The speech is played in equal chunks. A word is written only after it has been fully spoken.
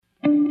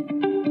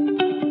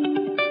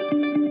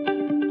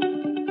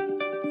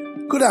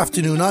Good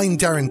afternoon, I'm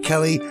Darren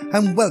Kelly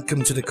and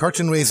welcome to the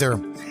Curtain Raiser.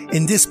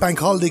 In this Bank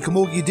Holiday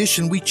Camogie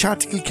edition, we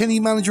chat to Kilkenny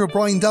manager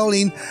Brian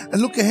Dowling and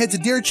look ahead to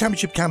their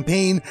championship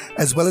campaign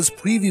as well as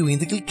previewing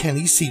the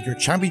Kilkenny Senior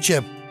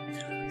Championship.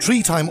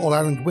 Three-time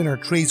All-Ireland winner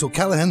Trace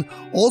O'Callaghan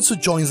also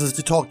joins us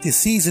to talk this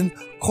season,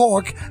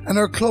 Cork and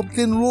our club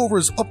Glen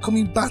Rovers'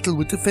 upcoming battle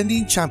with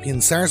defending champion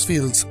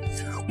Sarsfields.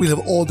 We'll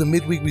have all the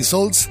midweek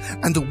results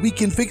and the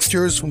weekend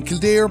fixtures from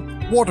Kildare,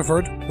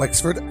 Waterford,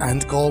 Wexford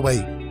and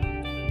Galway.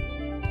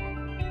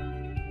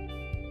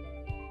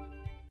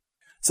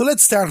 So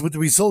let's start with the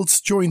results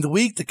during the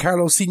week. The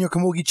Carlow Senior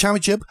Camogie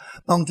Championship,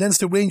 Mount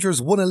Leinster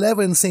Rangers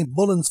 111, St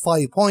Mullins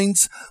 5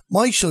 points,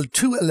 Michael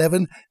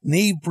 211,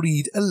 Nave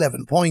Breed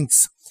 11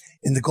 points.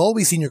 In the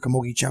Galway Senior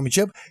Camogie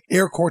Championship,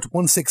 Aircourt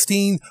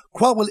 116,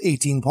 Crowell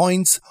 18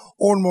 points,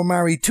 Ormore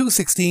Mary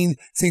 216,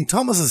 St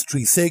Thomas's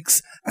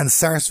 36 and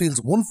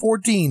Sarsfields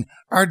 114,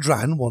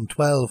 Ardran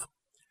 112.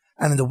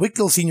 And in the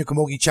Wicklow Senior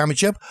Camogie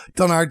Championship,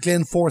 Donard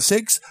Glen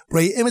 4-6,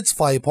 Bray Emmets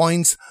 5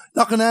 points,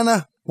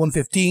 Knockanana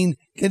 115,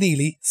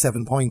 Keneally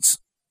 7 points.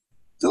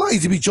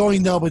 Delighted to be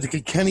joined now by the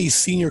Kilkenny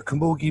Senior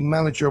Camogie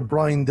manager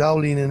Brian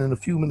Dowling, and in a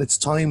few minutes'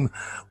 time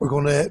we're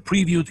going to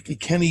preview the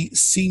Kilkenny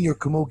Senior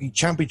Camogie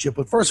Championship.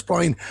 But first,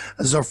 Brian,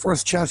 as is our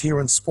first chat here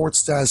on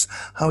Sports Stats,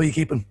 how are you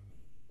keeping?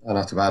 Oh,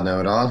 not too bad now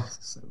at all.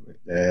 So,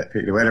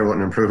 the weather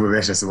wouldn't improve a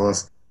bit, I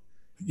suppose.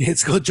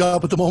 It's a good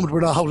job at the moment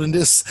we're not out in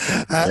this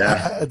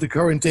at the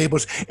current day,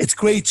 but it's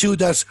great too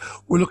that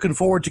we're looking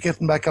forward to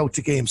getting back out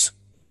to games.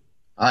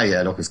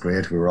 Yeah, look, it's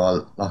great. We were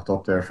all locked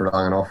up there for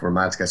long enough. We're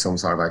mad to get some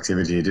sort of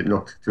activity. It didn't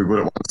look too good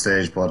at one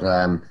stage, but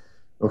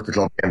look, the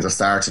club games are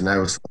starting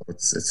now, so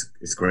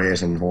it's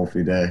great, and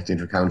hopefully the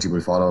inter-county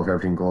will follow if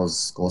everything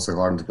goes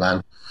according to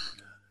plan.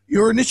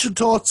 Your initial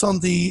thoughts on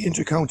the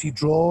inter-county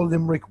draw,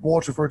 Limerick,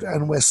 Waterford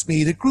and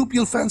Westmeath, a group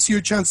you'll fancy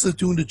your chances of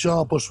doing the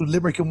job, but with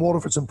Limerick and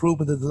Waterford's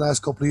improvement in the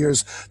last couple of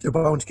years, they're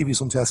bound to give you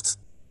some tests.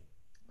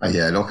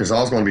 Yeah, look, it's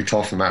always going to be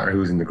tough no matter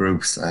who's in the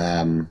groups.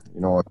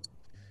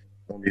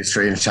 It's going to be a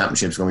strange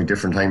championship. It's going to be a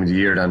different time of the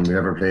year than we've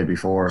ever played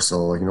before.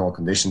 So,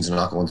 conditions are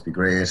not going to be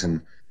great.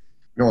 And,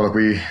 look,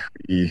 we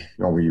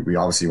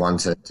obviously want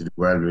to do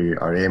well.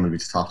 Our aim will be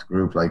to top the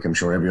group. Like I'm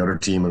sure every other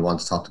team will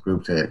want to top the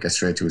group to get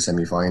straight to a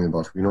semi-final.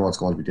 But we know it's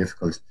going to be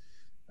difficult.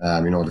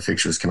 The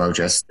fixtures came out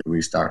yesterday.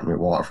 We're starting with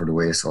Waterford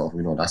away. So,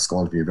 that's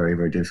going to be a very,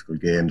 very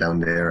difficult game down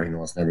there.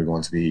 It's never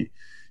going to be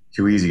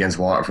too easy against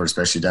Waterford,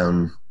 especially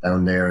down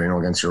there,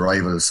 against your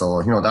rivals.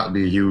 So, that would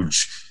be a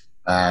huge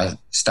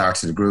start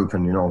to the group,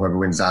 and whoever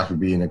wins that will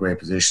be in a great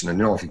position. And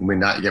if you can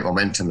win that, you get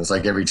momentum. It's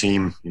like every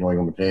team, you're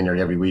going to be playing there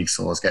every week,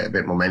 so let's get a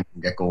bit of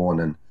momentum, get going.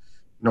 And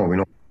we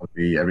know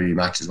every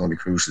match is going to be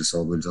crucial,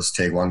 so we'll just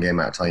take one game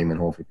at a time and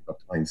hopefully pick up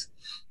the points.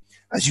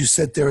 As you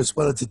said there as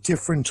well, it's a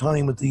different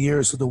time of the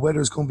year, so the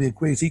weather is going to be a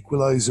great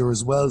equaliser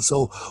as well.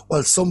 So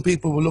while some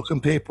people will look on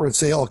paper and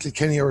say,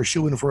 Kilkenny are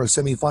shooing for a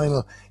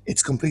semi-final,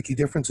 it's completely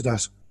different to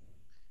that.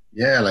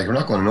 Yeah, we're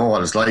not going to know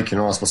what it's like,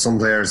 I suppose some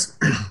players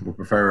would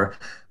prefer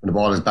when the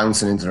ball is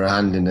bouncing into their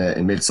hand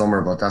in midsummer,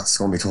 but that's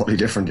going to be totally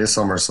different this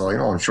summer. So,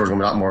 I'm sure there's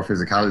going to be a lot more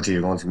physicality.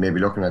 You're going to be maybe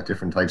looking at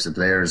different types of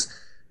players.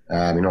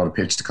 The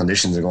pitch, the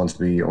conditions are going to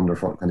be,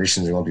 underfoot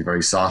conditions are going to be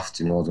very soft.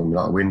 There's going to be a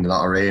lot of wind, a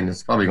lot of rain.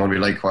 It's probably going to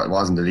be like what it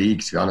was in the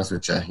league, to be honest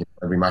with you.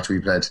 Every match we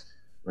played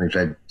three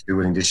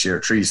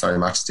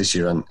matches this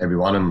year, and every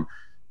one of them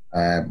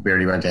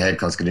barely went ahead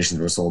because conditions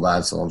were so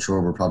bad. So I'm sure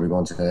we're probably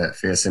going to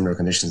face similar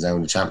conditions now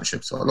in the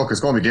championship. So look, it's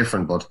going to be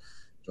different, but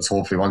just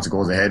hopefully once it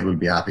goes ahead, we'll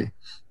be happy.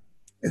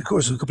 Of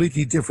course, it was a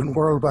completely different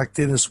world back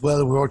then as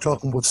well. We were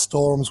talking about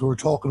storms, we were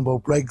talking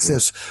about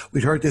Brexit.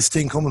 We'd heard this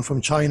thing coming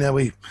from China.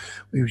 We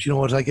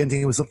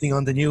anything, it was something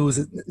on the news.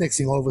 Next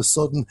thing, all of a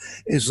sudden,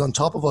 it was on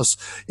top of us.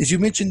 As you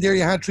mentioned there,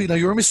 you had three. Now,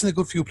 you were missing a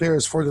good few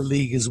players for the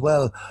league as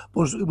well.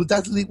 But with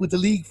the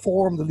league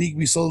form, the league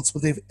results,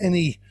 would they have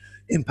any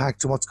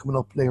impact on what's coming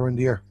up later in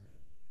the year?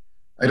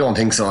 I don't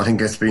think so. I think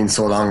it's been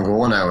so long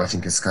ago now. I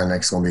think it's kind of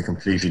like it's going to be a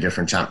completely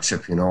different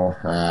championship,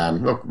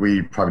 Look,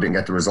 we probably didn't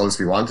get the results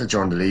we wanted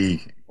during the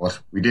league, but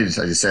we did, as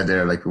you said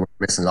there, we were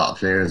missing a lot of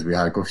players. We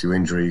had a good few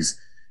injuries.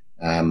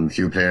 A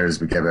few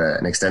players, we gave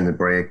an extended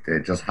break. They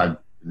just had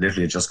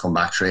literally just come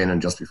back training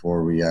just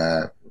before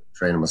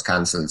training was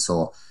cancelled.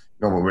 So,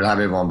 but we'll have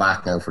everyone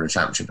back now for the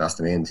championship. That's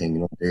the main thing.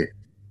 The league,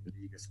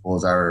 I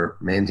suppose our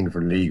main thing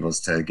for the league was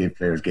to give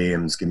players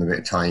games, give them a bit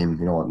of time,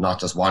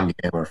 not just one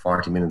game or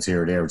 40 minutes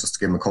here or there, just to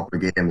give them a couple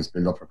of games,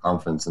 build up their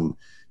confidence and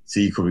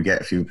see could we get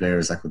a few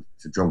players that could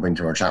to jump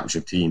into our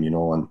championship team,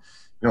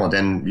 and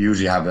then we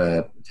usually have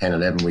a 10,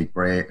 11 week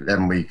break,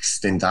 11 week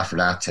stint after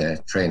that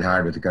to train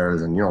hard with the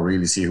girls and,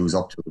 really see who's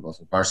up to it. But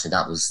unfortunately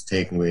that was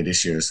taken away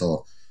this year.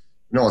 So,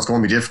 it's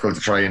going to be difficult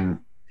to try and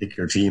pick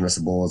your team, I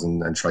suppose,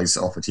 and try to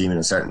set up a team in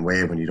a certain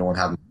way when you don't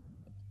have.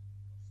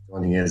 The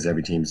only thing is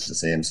every team's the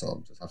same,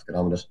 so just have to get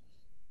on with it.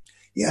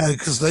 Yeah,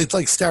 because it's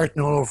like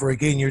starting all over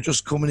again. You're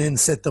just coming in,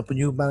 set up a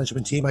new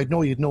management team. I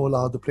know you'd know a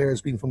lot of the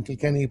players being from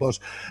Kilkenny, but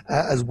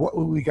as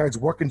regards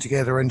working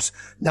together, and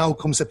now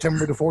come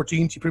September the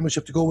 14th, you pretty much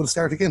have to go and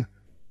start again.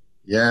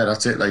 Yeah,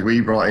 that's it.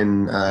 We brought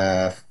in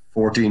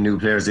 14 new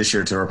players this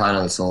year to our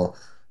panel, so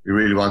we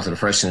really wanted to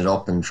freshen it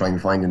up and try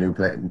and find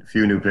a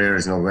few new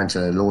players. You know, we went to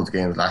loads of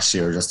games last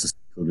year just to see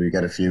could we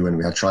get a few, and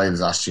we had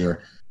trials last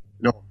year.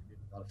 You know, we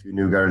got a few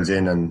new girls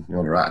in, and you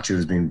know their attitude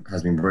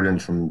has been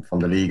brilliant from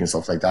the league and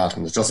stuff like that.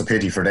 And it's just a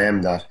pity for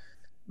them that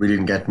we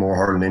didn't get more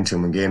hurling into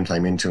them and game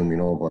time into them. You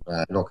know,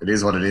 but look, it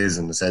is what it is.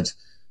 And I said,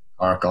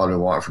 Cork, Galway,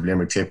 Waterford,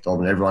 Limerick, Tip,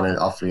 Dublin,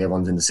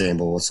 everyone's in the same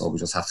boat, so we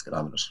just have to get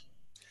on with it.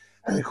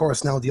 And of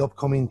course, now the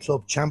upcoming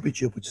club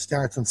championship, which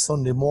starts on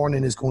Sunday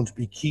morning, is going to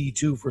be key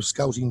too for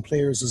scouting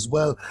players as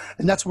well.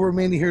 And that's what we're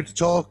mainly here to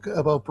talk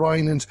about,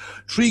 Brian. And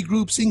 3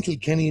 groups in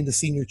Kilkenny in the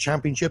senior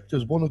championship.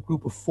 There's one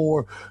group of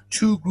 4,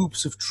 2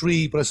 groups of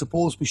 3. But I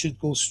suppose we should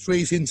go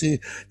straight into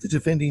the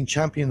defending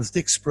champions,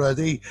 Dixborough.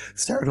 They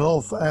start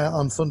off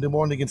on Sunday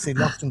morning against St.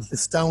 Lachlan's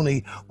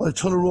Lisdowney, while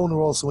Tullaroan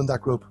are also in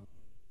that group.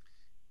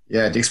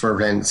 Yeah, Dixborough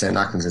playing St.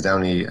 Lachlan's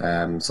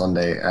Lisdowney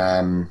Sunday.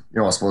 You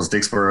know, I suppose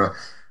Dixborough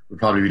would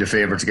probably be the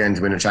favourites again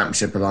to win a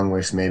championship, along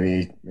with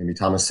maybe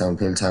Thomastown,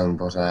 Piltown.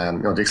 But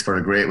you know, Dixborough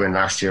had a great win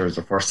last year. It was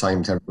their first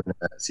time to ever win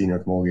a senior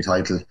camogie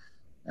title.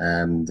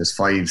 There's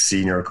 5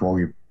 senior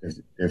camogie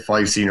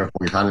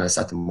panelists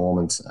at the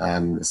moment.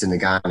 Cindy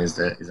Gann is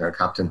our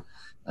captain.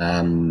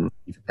 Aoife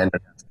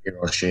Pendergast,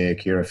 Ciara O'Shea,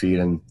 Ciara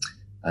Phelan,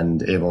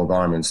 and Ava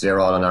O'Gorman. So they're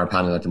all on our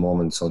panel at the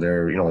moment. So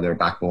they're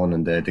backbone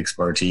in the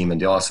Dixborough team, and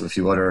they also have a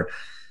few other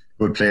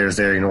good players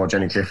there, you know,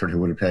 Jenny Clifford, who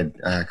would have played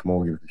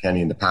camogie with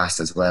Kenny in the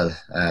past as well.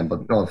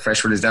 But no,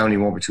 Freshford Lisdowney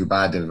won't be too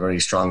bad. They have a very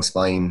strong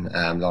spine.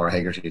 Laura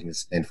Hegarty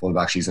is playing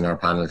fullback. She's in our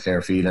panel.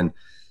 Claire Phelan,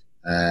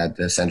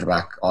 the centre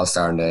back,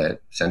 all-star in the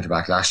centre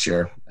back last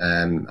year.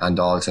 And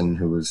Dalton,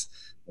 who was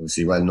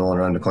obviously well known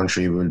around the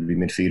country, will be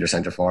midfielder,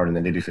 centre forward. And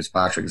then Lily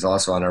Fitzpatrick is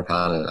also on our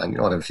panel. And you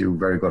know, they have a few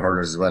very good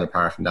hurlers as well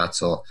apart from that.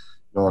 So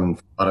a lot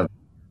of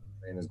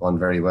has gone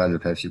very well. They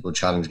play a few good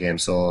challenge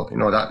games, so you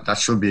know that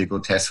should be a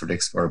good test for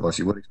Dixborough. But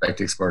you would expect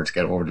Dixborough to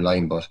get over the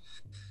line, but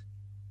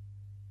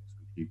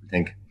people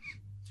think.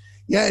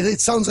 Yeah,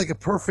 it sounds like a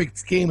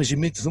perfect game, as you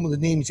mentioned some of the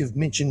names you've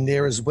mentioned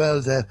there as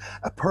well.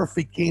 A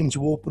perfect game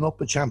to open up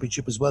a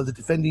championship as well. The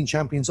defending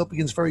champions up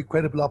against very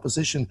credible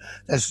opposition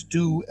that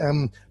do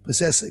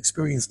possess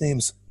experienced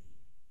names.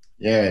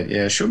 Yeah,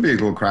 it should be a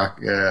good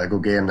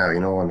good game now. You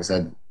know, and I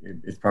said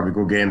it's probably a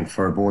good game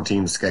for both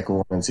teams to get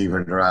going and see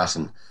where they're at.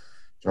 And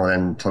you know,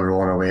 then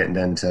Tullaroan are waiting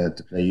then to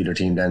play either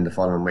team then the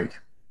following week.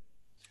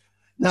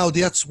 Now,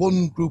 that's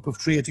one group of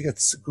 3. I think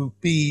it's Group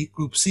B.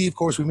 Group C, of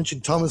course, we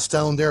mentioned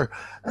Thomastown. Their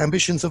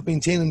ambitions of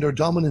maintaining their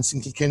dominance in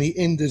Kilkenny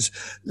ended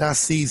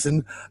last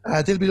season.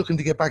 They'll be looking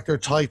to get back their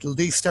title.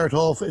 They start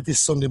off this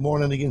Sunday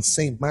morning against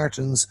St.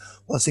 Martin's,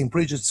 while St.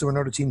 Bridget's are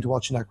another team to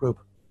watch in that group.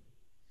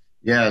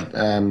 Yeah,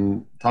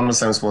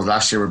 Thomastown, I suppose,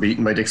 last year were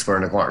beaten by Dixborough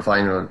in the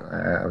quarter-final.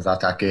 I was at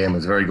that game. It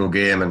was a very good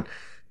game, and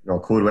you know,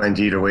 could have went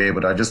either way,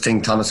 but I just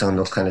think Thomastown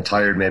looked kind of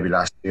tired maybe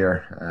last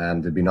year.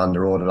 They've been on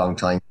the road a long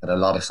time, had a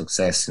lot of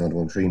success. You know, they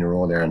won 3 in a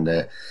row there in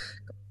the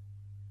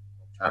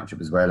championship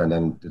as well, and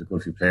then did a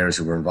good few players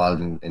who were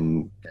involved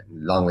in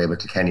getting a long way with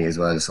Kilkenny as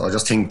well. So I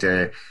just think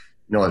the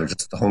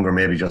hunger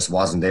maybe just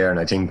wasn't there, and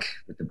I think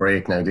with the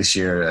break now this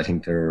year, I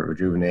think they're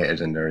rejuvenated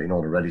and they're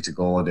ready to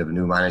go. They have a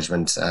new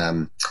management.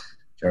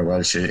 Ger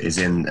Welsh is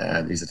in.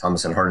 He's the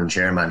Thomastown hurling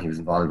chairman. He was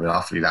involved with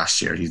Offaly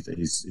last year. He's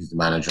the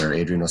manager.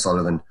 Adrian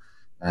O'Sullivan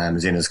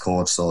is in as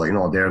coach, so you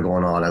know they're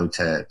going all out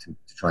to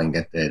try and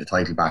get the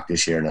title back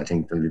this year, and I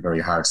think they'll be very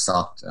hard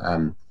stopped.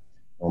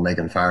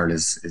 Megan Farrell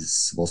is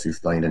supposed to be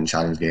flying in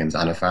challenge games.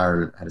 Anna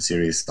Farrell had a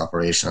serious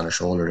operation on her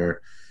shoulder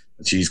there,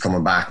 but she's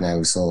coming back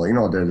now, so you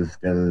know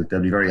they'll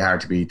be very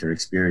hard to beat. They're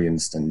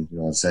experienced, and you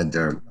know, as I said,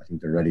 I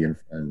think they're ready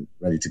and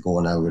ready to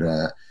go now with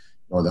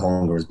the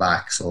hunger is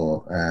back.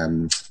 So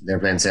they're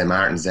playing St.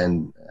 Martin's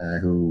then,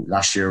 who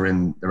last year were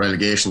in the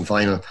relegation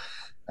final.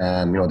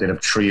 You know, they'd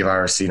have 3 of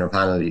our senior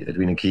panel,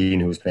 Edwina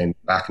Keane, who was playing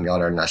back in the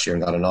All-Ireland last year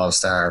and got an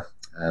All-Star,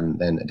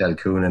 then Adele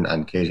Coonan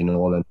and Katie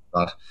Nolan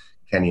got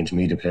Kenny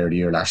Intermediate Player of the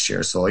Year last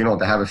year. So, you know,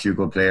 they have a few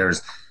good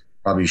players,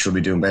 probably should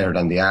be doing better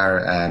than they are.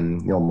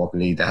 You know,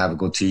 Muckley, they have a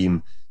good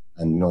team,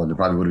 and, you know, they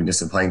probably would have been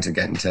disappointed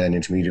getting to an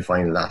intermediate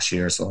final last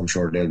year, so I'm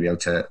sure they'll be out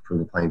to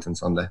prove a point on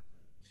Sunday.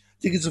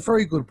 I think it's a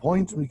very good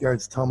point in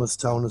regards to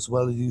Thomastown as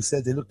well. As you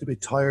said, they looked a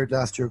bit tired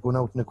last year going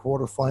out in the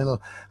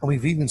quarter-final, and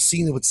we've even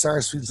seen it with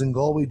Sarsfields and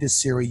Galway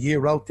this year. A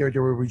year out there, they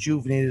were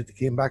rejuvenated, they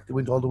came back, they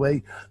went all the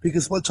way.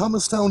 Because while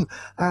Thomastown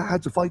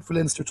had to fight for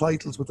Leinster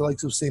titles with the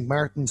likes of St.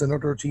 Martin's and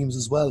other teams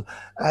as well,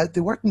 they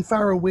weren't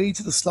far away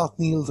to the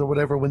Slaughtneils or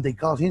whatever when they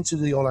got into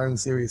the All-Ireland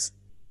series.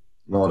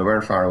 No, they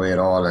weren't far away at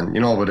all, and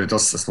you know, but it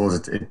does, I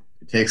suppose it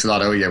takes a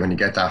lot out of you when you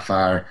get that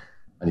far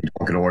and you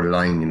don't get over the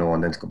line, you know,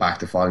 and then to go back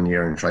the following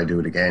year and try to do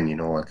it again, you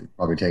know, it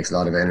probably takes a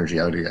lot of energy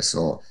out of you.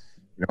 So,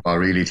 you know, I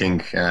really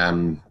think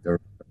they're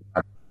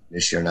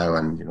this year now,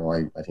 and, you know,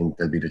 I think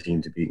they'll be the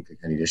team to beat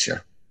Kilkenny this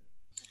year.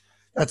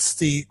 That's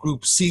the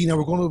Group C. Now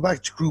we're going to go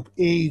back to Group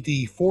A,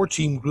 the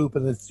 4-team group,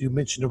 and as you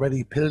mentioned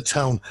already,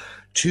 Piltown,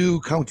 2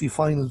 county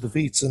final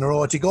defeats in a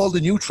row. I think all the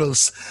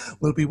neutrals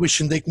will be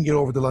wishing they can get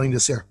over the line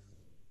this year.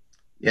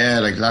 Yeah,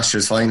 like last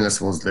year's final, I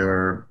suppose they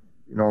were,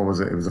 you know,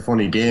 it was a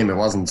funny game. It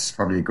wasn't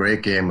probably a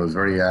great game. It was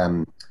very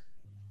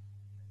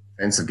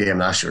defensive game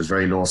last year. It was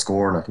very low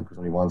scoring. I think it was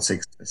only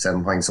 1-6,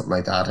 7 points, something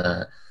like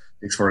that.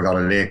 Dixford got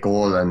a late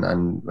goal and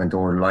got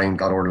over the line.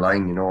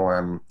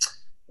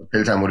 But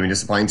Piltown would have been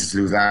disappointed to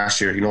lose last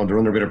year. They're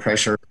under a bit of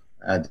pressure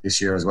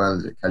this year as well.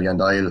 Kellyanne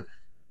Doyle,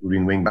 who'd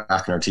been wing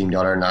back in our team the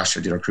other last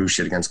year, did her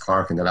cruciate against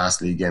Cork in the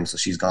last league game, so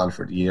she's gone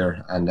for the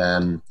year.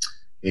 And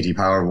Katie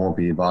Power won't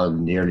be involved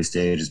in the early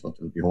stages, but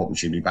we'll be hoping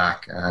she'll be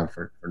back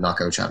for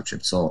knockout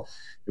championship. So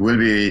it will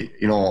be,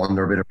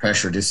 under a bit of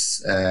pressure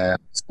this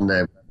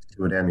Sunday.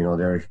 Two of them,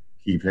 they're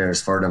key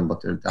players for them.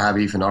 But they have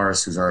Aoife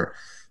Norris, who's our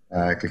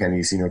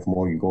Kilkenny senior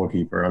camogie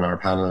goalkeeper on our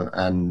panel,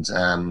 and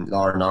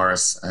Laura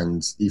Norris,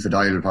 and Aoife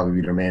Doyle will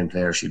probably be their main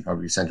player. She'll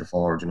probably be centre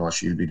forward.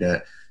 She'll be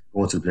the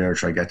go-to player to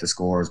try to get the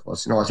scores.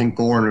 But I think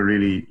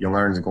Young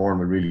Irons and Gowran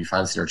will really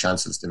fancy their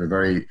chances. They have a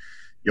very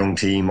young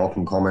team, up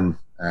and coming.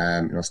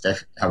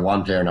 Steph have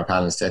one player in our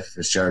panel, Steph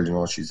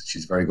Fitzgerald.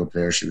 She's a very good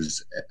player. She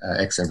was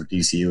excellent for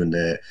DCU in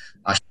the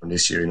Ashburn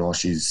this year.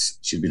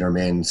 She'll be their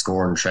main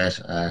scoring threat.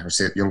 Her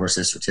younger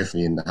sister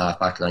Tiffany in the half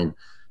back line.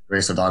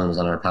 Grace O'Donnell was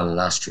on our panel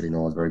last year. It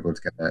was very good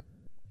to get that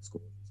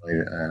score.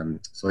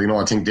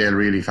 I think they'll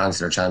really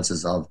fancy their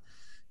chances of.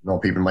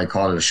 People might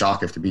call it a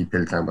shock if they beat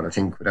Piltown, but I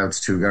think without the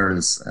two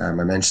girls I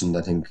mentioned,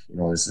 I think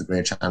this is a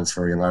great chance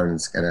for Young Ireland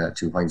to get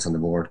 2 points on the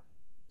board.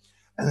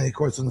 And then, of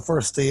course, on the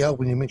first day out,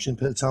 when you mentioned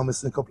Piltown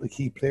missing a couple of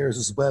key players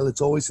as well,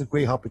 it's always a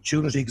great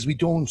opportunity because we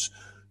don't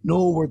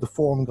know where the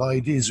form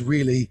guide is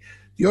really.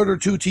 The other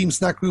two teams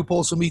in that group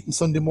also meeting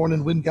Sunday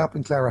morning, Windgap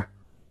and Clara.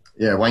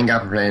 Yeah,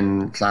 Windgap are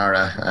playing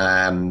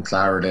Clara.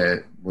 Clara, they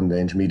won the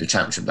intermediate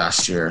championship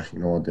last year.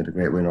 Did a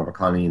great win over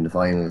Connie in the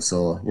final.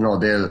 So, they'll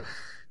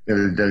give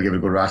it a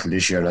good rattle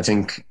this year. And I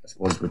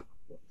suppose with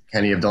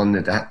Kenny have done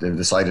it, they've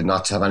decided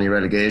not to have any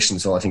relegation.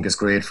 So I think it's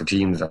great for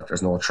teams that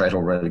there's no threat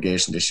of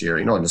relegation this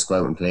year. Just go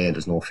out and play.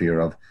 There's no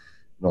fear of,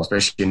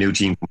 especially a new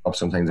team come up.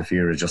 Sometimes the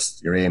fear is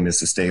just your aim is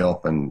to stay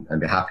up and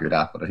be happy with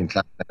that. But I think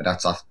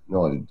that's off. They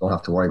don't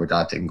have to worry about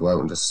that. They can go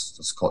out and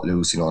just cut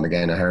loose. And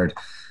again, I heard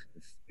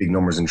big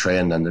numbers in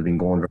training and they've been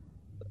going.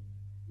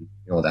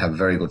 They have a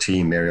very good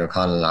team. Mary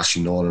O'Connell,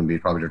 Ashley Nolan will be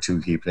probably their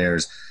two key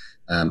players.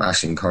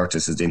 Aisling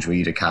Curtis is the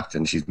intermediate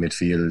captain. She's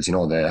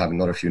midfield. They have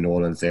another few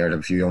Nolans there. They have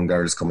a few young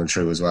girls coming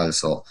through as well.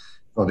 So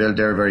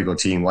they're a very good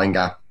team.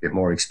 Windgap, a bit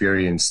more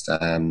experienced.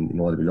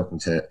 They'll be looking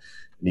to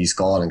Denise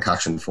Gall and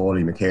Catherine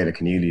Foley, Michaela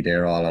Keneally.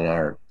 They're all on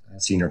our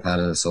senior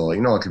panel. So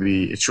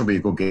it should be a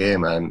good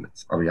game, and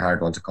it's probably a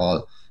hard one to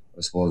call. I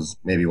suppose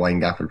maybe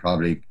Windgap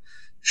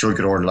should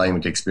get over the line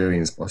with the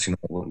experience, but it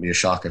wouldn't be a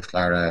shock if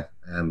Clara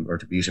were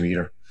to beat them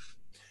either.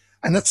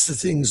 And that's the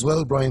thing as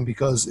well, Brian,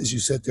 because as you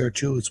said there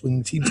too, it's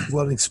when teams go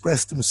out and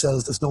express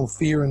themselves, there's no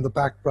fear in the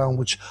background,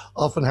 which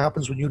often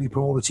happens when newly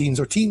promoted teams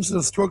or teams that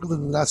have struggled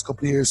in the last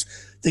couple of years.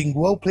 They can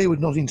go out play with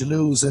nothing to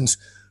lose, and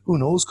who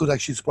knows, could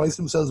actually surprise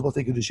themselves what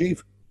they could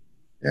achieve.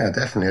 Yeah,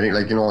 definitely. I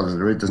think,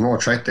 there's no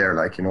threat there,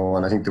 and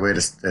I think the way the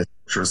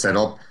structure is set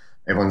up,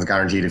 everyone's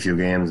guaranteed a few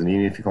games, and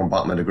even if you come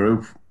bottom of the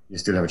group, you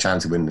still have a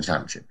chance of winning the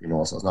championship,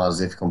 so it's not as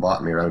if you come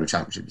bottom, you're out of the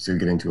championship, you still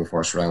get into a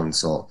first round.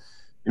 So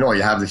you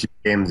have the few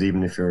games,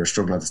 even if you're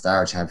struggling at the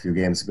start, you have a few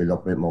games to build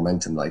up a bit of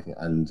momentum,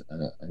 and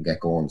get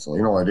going. So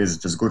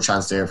there's a good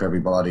chance there for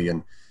everybody.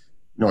 And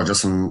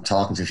just from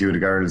talking to a few of the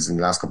girls in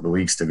the last couple of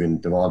weeks,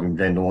 they've all been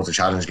playing loads of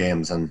challenge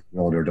games, and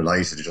they're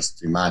delighted to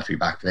just be mad to be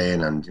back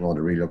playing, and they're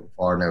really looking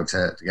forward now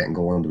to getting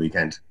going on the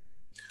weekend.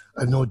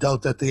 I've no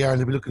doubt that they are,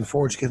 and they'll be looking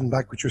forward to getting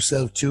back with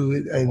yourself too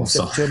in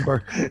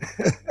September.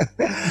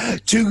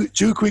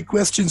 Two quick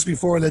questions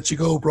before I let you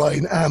go,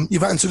 Brian.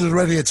 You've answered it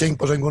already, I think,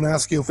 but I'm going to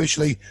ask you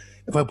officially,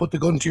 if I put the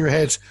gun to your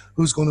head,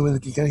 who's going to win the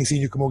Kilkenny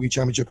Senior Camogie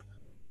Championship?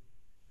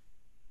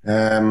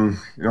 I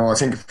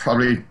think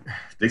probably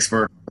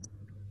Dixford.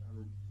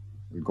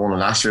 Going on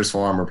last year's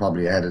form, we're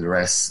probably ahead of the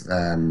rest.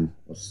 I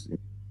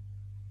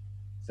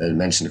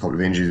mentioned a couple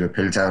of injuries with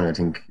Piltown. I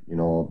think,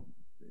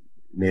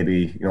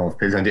 maybe, if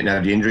Piltown didn't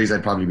have the injuries,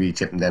 I'd probably be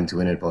tipping them to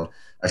win it. But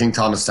I think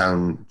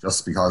Thomastown,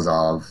 just because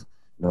of,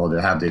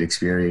 they have the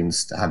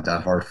experience, to have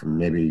that hurt from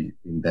maybe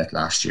being bet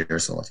last year.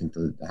 So I think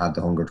they have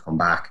the hunger to come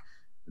back.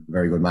 A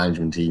very good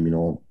management team.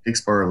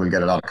 Pittsburgh will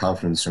get a lot of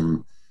confidence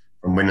from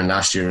winning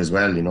last year as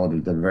well. They're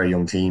a very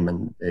young team,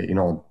 and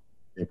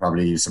they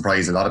probably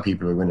surprised a lot of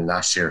people with winning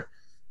last year.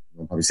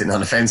 I'm probably sitting on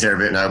the fence here a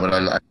bit now,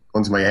 but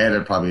going to my head,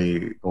 I'd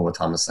probably go with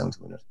Thomastown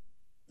to win it.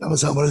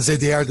 Thomastown, what I say,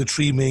 they are the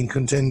three main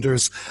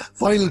contenders.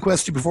 Final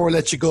question before I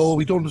let you go.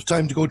 We don't have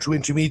time to go through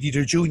intermediate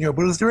or junior,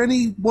 but is there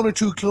any one or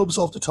two clubs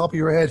off the top of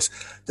your head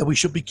that we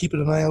should be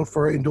keeping an eye out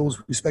for in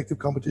those respective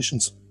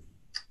competitions?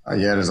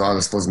 There's all, I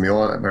suppose,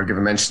 we're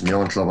giving mention to my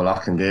own club,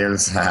 Loughlin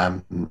Gales.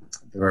 I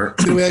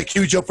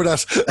queued you up for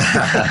that.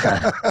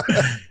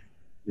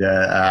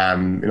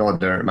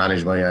 They're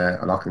managed by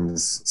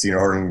Loughlin's senior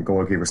hurling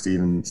goalkeeper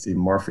Stephen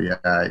Murphy.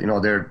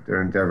 They're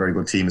a very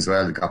good team as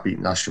well. They got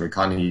beaten last year by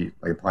Connie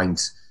by a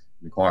point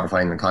in the quarter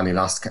final, and Connie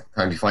lost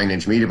county final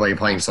intermediate by a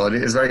point. So it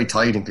is very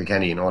tight in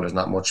Kilkenny. There's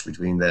not much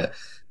between the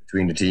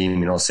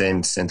team.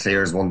 St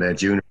Clair's won the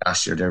junior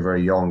last year. They're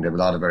very young. They have a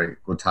lot of very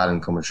good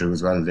talent coming through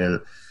as well. They'll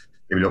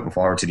they'll be looking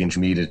forward to the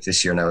intermediate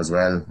this year now as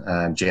well.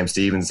 James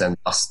Stevens then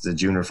lost the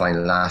junior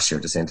final last year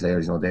to St.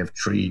 Clair's. You know, they have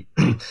three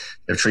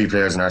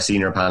players in our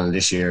senior panel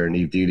this year: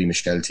 Niamh Deely,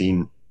 Michelle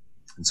Teen,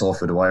 and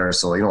Sophie Dwyer.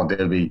 So you know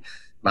they'll be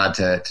mad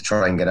to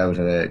try and get out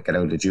of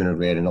the junior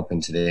grade and up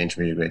into the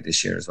intermediate grade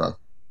this year as well.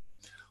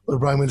 Well,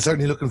 Brian, we're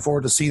certainly looking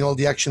forward to seeing all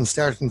the action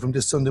starting from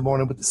this Sunday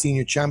morning with the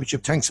Senior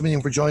Championship. Thanks a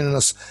million for joining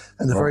us,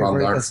 and the very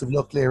best of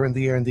luck later in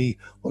the year in the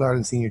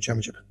All-Ireland Senior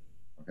Championship.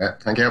 Okay,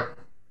 thank you.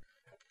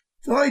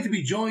 Delighted to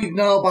be joined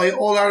now by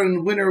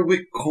All-Ireland winner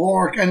with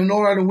Cork and an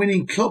All-Ireland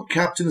winning club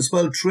captain as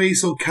well,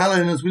 Trace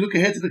O'Callaghan, as we look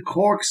ahead to the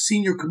Cork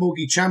Senior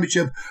Camogie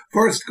Championship.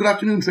 First, good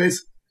afternoon,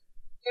 Trace.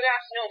 Good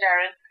afternoon,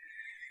 Darren.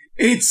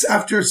 It's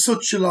after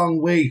such a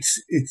long wait.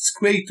 It's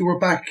great that we're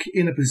back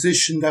in a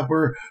position that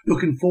we're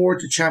looking forward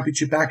to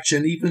championship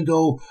action, even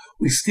though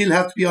we still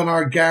have to be on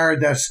our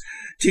guard that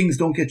things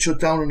don't get shut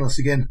down on us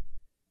again.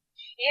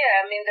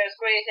 Yeah, I mean,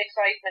 there's great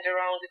excitement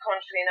around the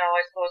country now,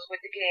 I suppose, with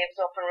the games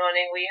up and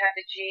running. We had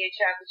the GAA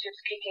Championships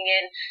kicking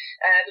in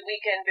the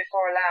weekend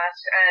before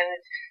last,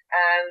 and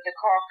the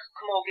Cork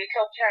Camogie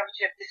Club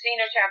Championship, the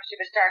Senior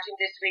Championship is starting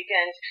this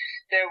weekend.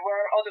 There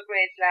were other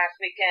grades last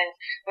weekend,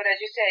 but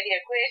as you said,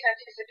 yeah, great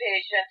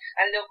anticipation.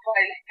 And look,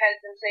 while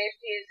health and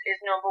safety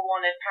is number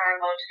one and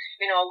paramount,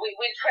 you know,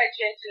 we'll tread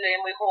gently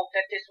and we hope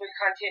that this will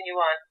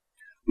continue on.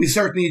 We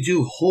certainly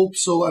do hope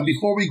so. And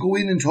before we go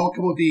in and talk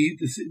about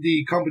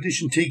the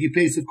competition taking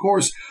place, of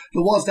course,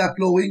 there was that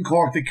blow in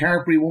Cork that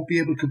Carbery won't be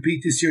able to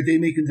compete this year.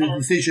 They're making the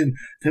decision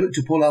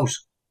to pull out.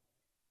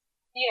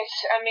 Yes,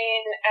 I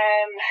mean,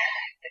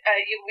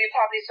 we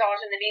probably saw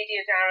it in the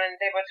media, Darren.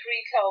 There were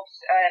 3 clubs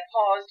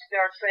paused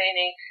their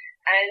training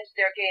and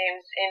their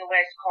games in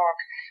West Cork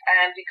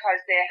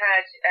because they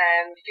had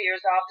fears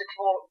of the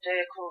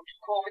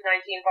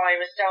COVID-19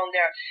 virus down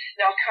there.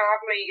 Now,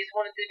 Carbery is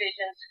one of the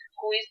divisions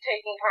who is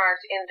taking part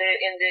in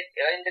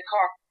the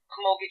Cork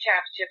Camogie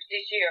Championship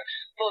this year,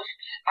 but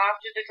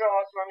after the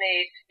draws were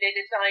made, they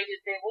decided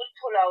they would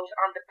pull out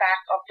on the back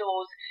of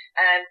those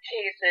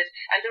cases.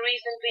 And the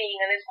reason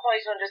being, and it's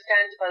quite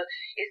understandable,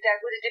 is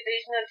that with a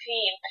divisional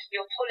team,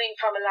 you're pulling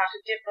from a lot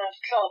of different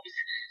clubs.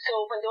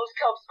 So when those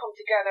clubs come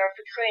together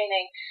for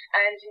training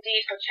and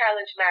indeed for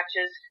challenge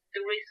matches,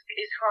 the risk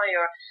is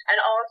higher.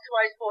 And also,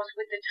 I suppose,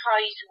 with the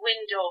tight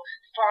window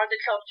for the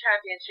club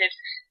championships,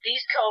 these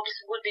clubs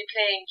will be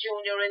playing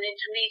junior and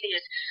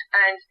intermediate,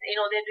 and you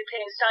know they'll be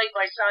playing side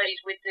by side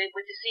with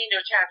the senior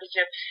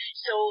championship.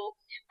 So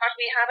what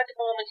we have at the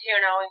moment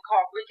here now in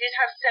Cork, we did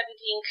have 17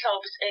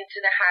 clubs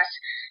into the hat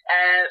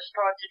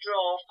for the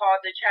draw for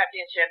the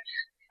championship.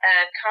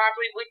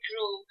 Carbery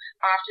withdrew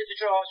after the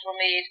draws were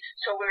made,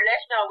 so we're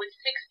left now with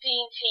 16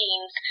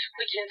 teams,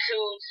 which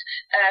includes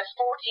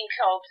 14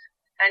 clubs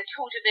and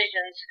 2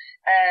 divisions.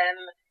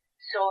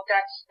 So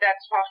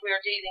that's what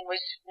we're dealing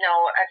with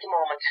now at the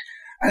moment.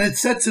 And it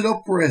sets it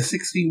up for a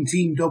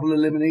 16-team double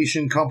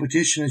elimination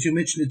competition. As you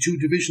mentioned, the 2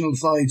 divisional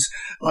sides,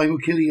 Imo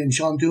Killy and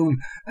Sean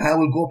Doon,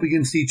 will go up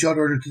against each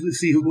other to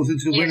see who goes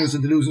into the winners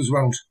and the losers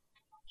round.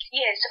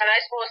 Yes, and I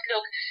suppose,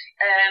 look,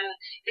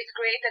 it's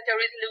great that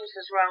there is a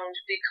losers round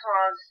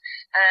because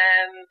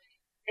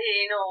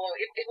you know,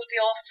 it would be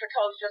awful for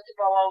clubs just to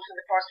bow out in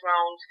the first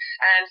round.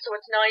 So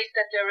it's nice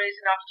that there is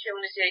an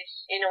opportunity,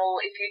 you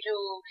know, if you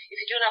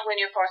do not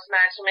win your first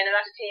match. I mean, a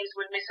lot of teams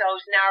would miss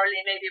out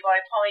narrowly, maybe by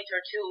a point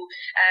or 2,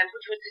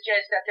 which would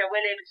suggest that they're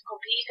well able to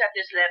compete at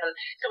this level.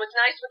 So it's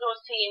nice for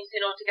those teams,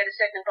 you know, to get a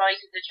second bite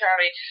of the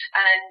cherry.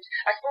 And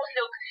I suppose,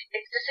 look,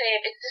 it's the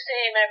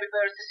same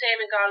everywhere. It's the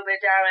same in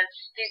Galway, Darren.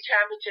 These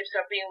championships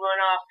are being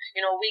run off,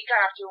 you know, week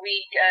after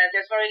week.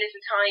 There's very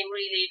little time,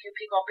 really, if you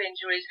pick up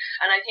injuries.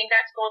 And I think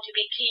that's going to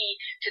be key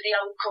to the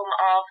outcome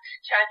of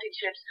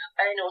championships,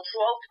 you know,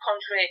 throughout the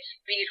country,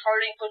 be it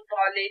hurling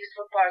football, ladies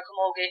football,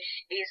 camogie,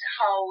 is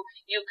how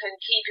you can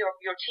keep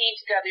your team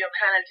together, your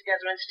panel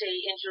together, and stay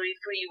injury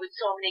free with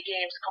so many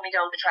games coming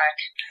down the track.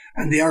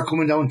 And they are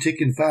coming down thick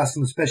and fast,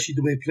 and especially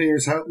the way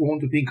players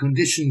won't have been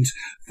conditioned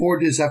for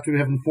this after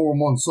having 4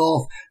 months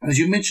off. And as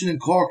you mentioned in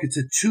Cork, it's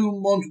a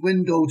 2-month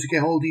window to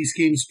get all these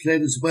games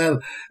played as well.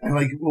 And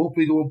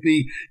hopefully there won't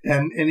be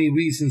any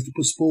reasons to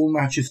postpone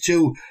matches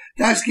too.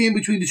 That game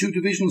between the 2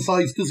 divisional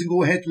sides doesn't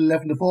go ahead till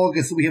 11th of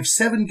August. So we have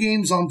 7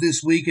 games on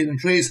this weekend. And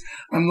Trace,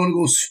 I'm going to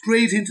go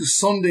straight into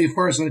Sunday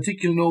first, and I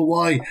think you'll know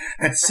why.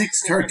 At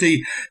 6:30,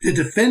 the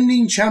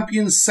defending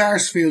champions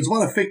Sarsfields,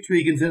 what a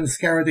victory against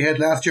Enniscarra they had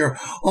last year,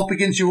 up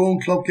against your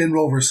own club, Glen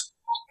Rovers.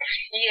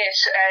 Yes,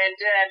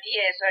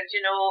 and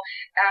you know,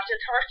 after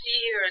 30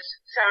 years,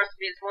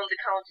 Sarsfields won the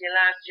county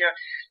last year,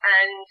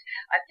 and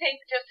I think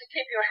just to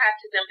tip your hat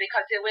to them,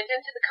 because they went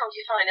into the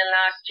county final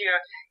last year,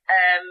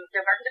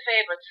 they weren't the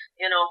favourites,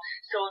 you know,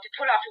 so to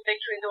pull off a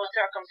victory in those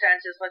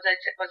circumstances was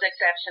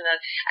exceptional.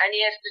 And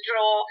yes, the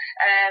draw,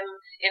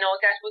 you know,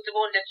 that was the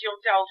one that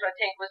jumped out, I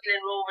think, was Glen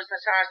Rovers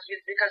and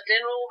Sarsfields, because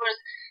Glen Rovers,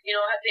 you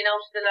know, have been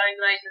out of the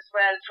limelight as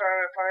well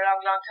for a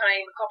long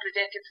time, a couple of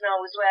decades now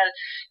as well,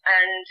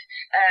 and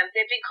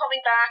They've been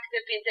coming back.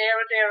 They've been there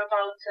or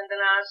thereabouts in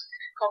the last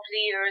couple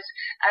of years.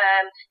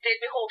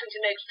 They'll be hoping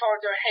to make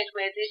further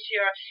headway this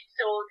year.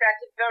 So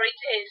that's a very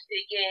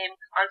tasty game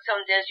on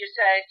Sunday, as you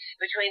said,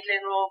 between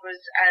Glen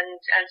Rovers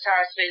and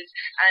Sarsfield.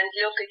 And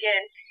look,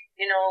 again,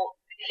 you know,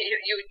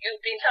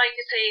 you've been trying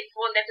to say it's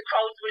one that the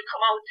crowds will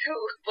come out to,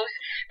 but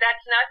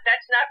that's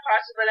not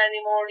possible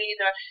anymore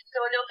either.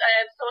 So look,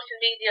 social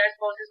media, I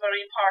suppose, is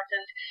very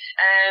important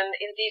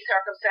in these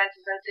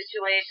circumstances and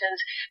situations,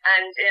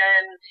 and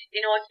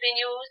you know, it's been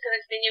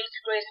used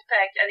to great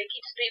effect, and it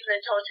keeps people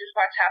in touch with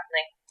what's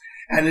happening.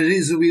 And it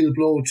is a real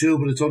blow too,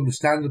 but it's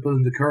understandable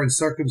in the current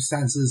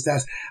circumstances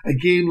that a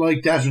game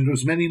like that, and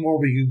there's many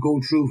more we could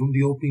go through from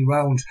the opening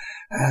round,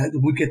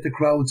 would get the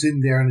crowds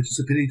in there, and it's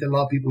just a pity that a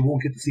lot of people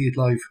won't get to see it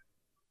live.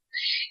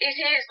 It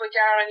is, but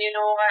Darren, you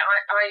know,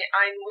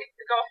 I'm with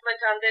the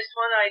government on this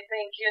one. I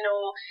think, you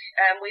know,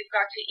 we've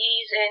got to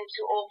ease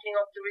into opening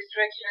up the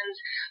restrictions.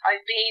 I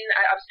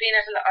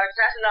was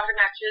at a lot of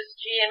matches,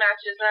 GA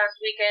matches last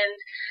weekend,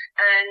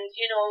 and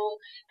you know,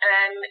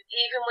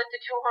 even with the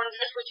 200,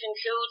 which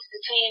includes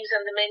the teams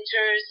and the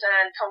mentors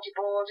and county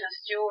board and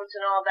stewards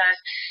and all that,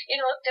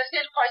 you know, there's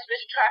still quite a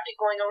bit of traffic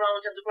going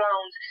around on the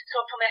ground.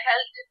 So from a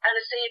health and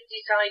a safety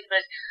side of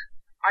it,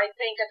 I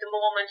think at the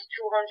moment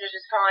 200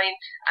 is fine,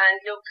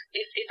 and look,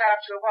 if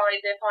after a while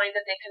they find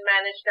that they can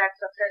manage that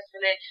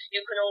successfully,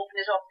 you can open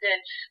it up then.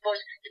 But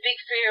the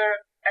big fear,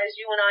 as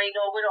you and I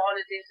know with all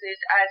of this, is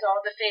as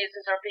all the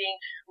phases are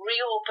being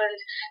reopened,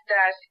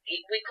 that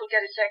we could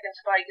get a second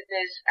spike of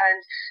this.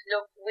 And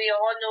look, we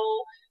all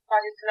know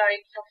what it's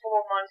like. For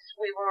 4 months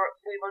we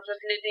were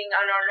just living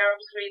on our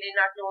nerves, really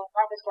not knowing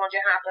what was going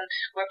to happen.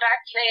 We're back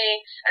playing,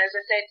 and as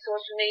I said,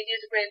 social media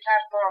is a great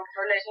platform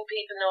for letting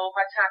people know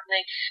what's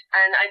happening.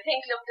 And I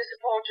think, look, the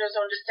supporters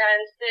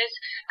understand this,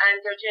 and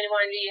they're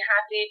genuinely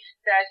happy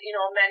that, you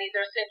know, many of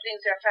their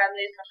siblings, their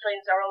families, their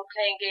friends are out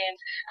playing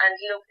games, and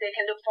look, they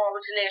can look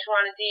forward to later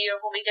on in the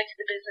year when we get to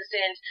the business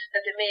end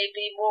that there may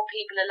be more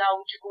people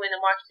allowed to go in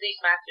and watch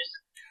these matches.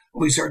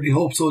 We certainly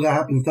hope so that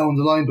happens down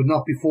the line, but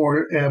not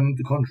before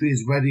the country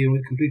is ready, and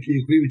we completely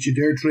agree with you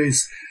there,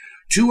 Trace.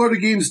 Two other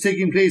games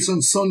taking place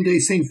on Sunday.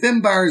 St.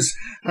 Finbarrs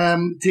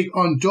take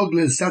on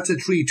Douglas. That's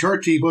at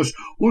 3:30, but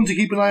one to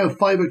keep an eye on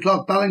 5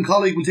 o'clock.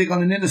 Ballincollig will take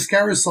on an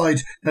Inniscarra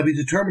side that'll be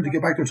determined to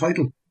get back their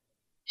title.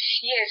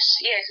 Yes,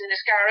 and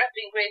Inniscarra have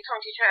been great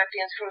county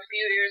champions for a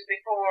few years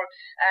before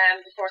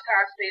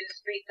Sarsfield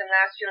beat them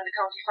last year in the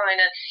county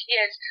final.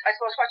 Yes, I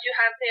suppose what you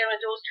have there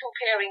in those two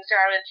pairings,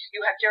 Darren,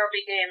 you have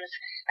derby games.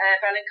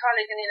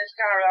 Ballincollig and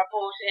Inniscarra are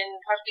both in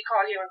what we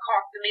call here in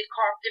Cork, the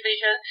Mid-Cork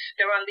division.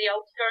 They're on the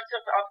outskirts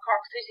of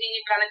Cork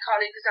City.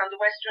 Ballincollig is on the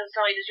western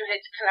side as you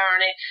head to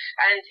Killarney,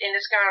 and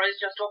Inniscarra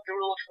is just up the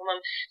road from them.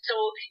 So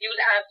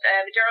you'll have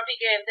a derby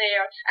game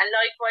there, and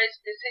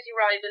likewise the city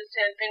rivals,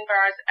 St.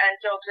 Finbarrs and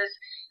Douglas.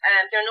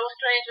 They're no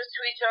strangers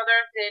to each other.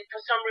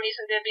 For some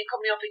reason, they've been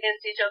coming up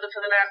against each other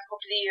for the last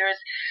couple of years.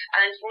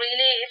 And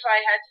really, if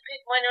I had to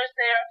pick winners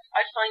there,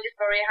 I'd find it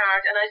very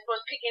hard. And I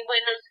suppose picking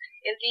winners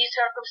in these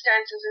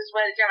circumstances as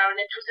well,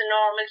 Darren, if it was a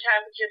normal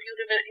championship,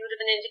 you'd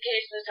have an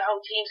indication as to how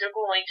teams are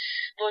going.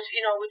 But, you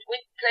know,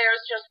 with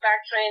players just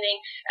back training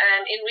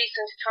in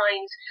recent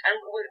times, and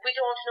we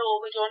don't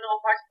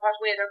know what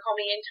way they're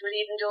coming into it,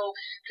 even though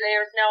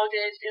players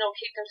nowadays, you know,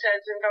 keep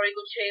themselves in very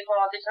good shape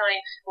all the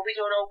time. But we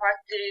don't know what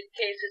the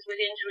case is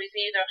with injuries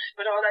either.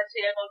 But all I'd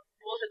say about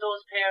both of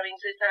those pairings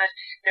is that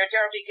they're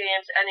derby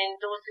games, and in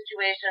those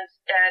situations,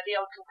 the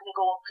outcome can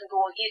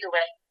go either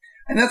way.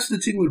 And that's the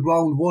thing with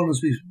round one,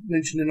 as we've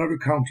mentioned in other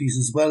counties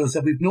as well, is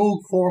that we've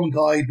no form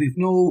guide, we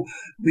know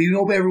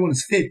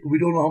everyone's fit, but we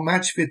don't know how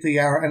match fit they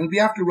are. And it'll be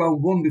after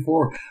round one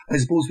before, I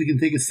suppose, we can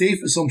take a safe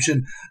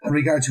assumption in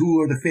regards to who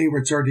are the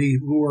favourites or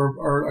who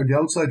are the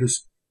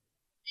outsiders.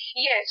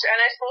 Yes,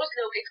 and I suppose,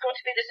 look, it's going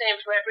to be the same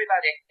for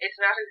everybody. It's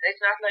not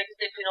like as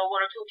if, you know,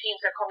 one or two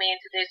teams are coming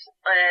into this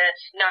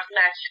not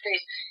match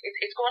fit.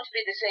 It's going to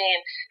be the same.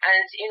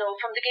 And, you know,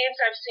 from the games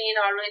I've seen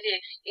already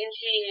in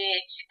GA,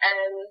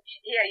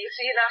 you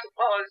see a lot of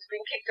balls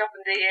being kicked up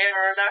in the air,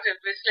 or a lot of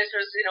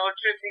slitters, you know,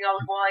 drifting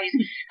out wide.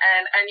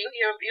 And you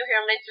hear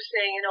mentors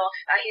saying, you know,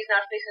 he's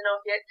not fit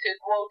enough yet to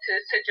go out to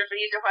centre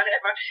field or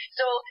whatever.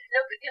 So,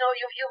 look, you know,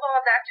 you've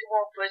all that to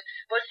work with.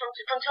 But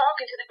from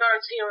talking to the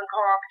girls here in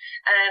Cork,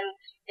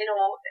 you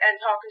know, and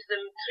talking to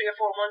them 3 or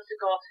 4 months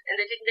ago, and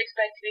they didn't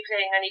expect to be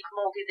playing any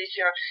camogie this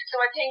year. So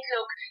I think,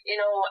 look,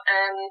 you know,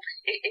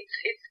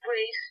 it's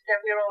great that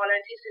we're all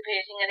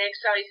anticipating and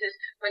excited.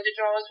 When the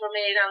draws were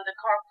made on the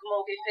Cork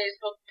Camogie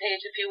Facebook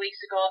page a few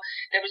weeks ago,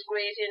 there was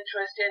great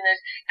interest in it,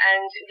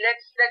 and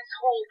let's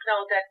hope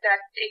now that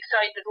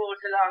excitement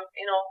rolls along,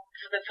 you know,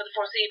 for the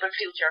foreseeable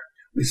future.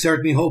 We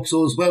certainly hope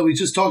so as well. We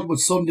just talked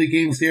about Sunday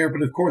games there,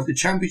 but of course the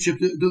championship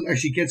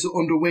actually gets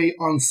underway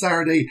on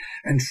Saturday,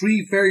 and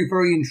 3 very,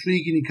 very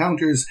intriguing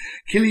encounters.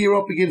 Killy are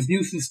up against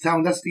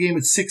Newcestown. That's the game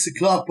at 6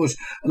 o'clock, but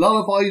a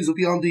lot of eyes will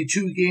be on the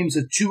two games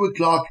at 2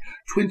 o'clock.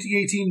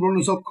 2018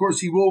 runners-up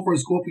Courcey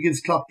Rovers go up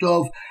against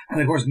Cloughdove,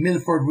 and of course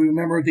Milford. We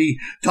remember the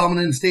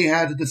dominance they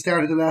had at the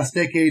start of the last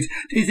decade.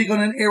 They take on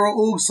an Éire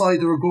Óg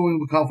side that are growing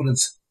with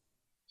confidence.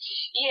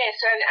 Yes,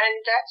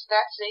 and that's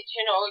it.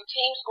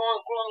 Teams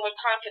growing with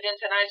confidence,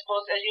 and I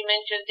suppose, as you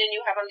mentioned, then you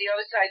have on the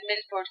other side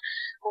Milford,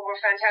 who were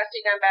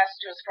fantastic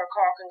ambassadors for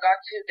Cork and got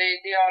to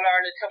the All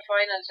Ireland Cup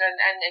finals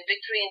and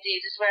victory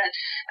indeed as well.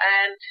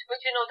 But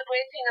the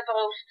great thing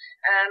about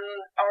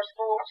our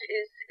sport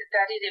is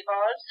that it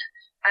evolves,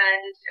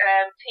 and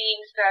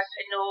teams that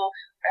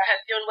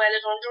have done well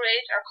at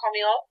underage are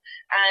coming up,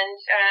 and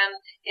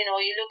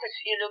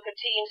you look at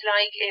teams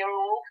like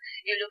Aero,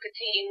 you look at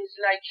teams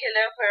like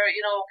Killer, where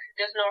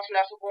there's an awful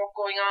lot of work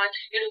going on.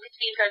 You look at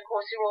teams like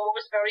Corsi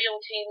Rovers, very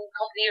young team, a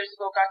couple of years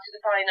ago got to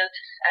the final,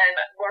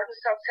 weren't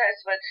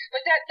successful,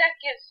 but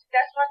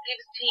that's what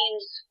gives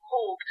teams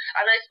hope.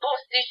 And I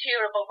suppose this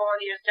year above all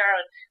years,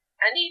 Darren,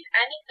 any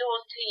of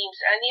those teams,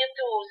 any of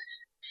those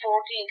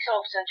 14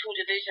 clubs and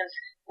 2 divisions,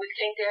 we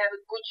think they have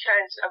a good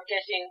chance of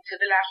getting to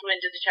the latter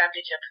end of the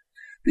championship.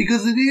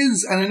 Because it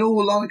is, and I know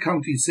a lot of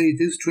counties say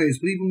this,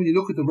 Trace, but even when you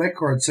look at the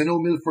records, I know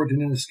Milford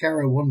and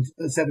Enniscarra won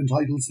 7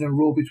 titles in a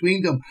row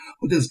between them,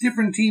 but there's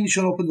different teams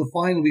showing up in the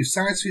final. We've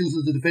Sarsfield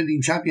as the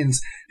defending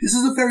champions. This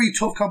is a very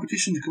tough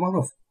competition to come out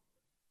of.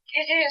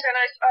 It is, and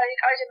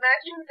I'd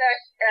imagine that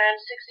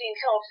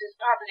 16 clubs is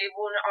probably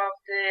one of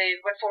the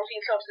 14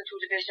 clubs in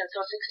 2 divisions,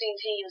 so 16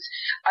 teams.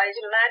 I'd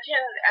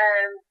imagine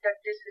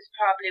that this is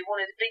probably one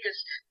of the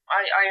biggest.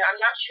 I'm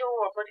not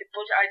sure, but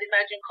I'd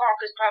imagine Cork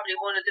is probably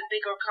one of the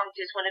bigger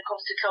counties when it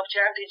comes to club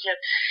championship.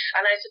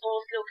 And I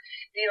suppose, look,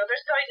 the other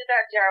side of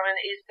that, Darren,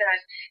 is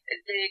that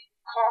the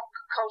Cork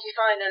county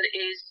final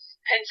is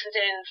penciled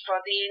in for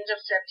the end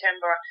of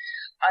September.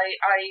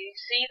 I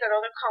see that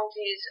other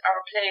counties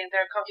are playing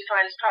their county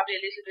finals probably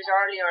a little bit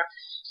earlier.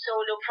 So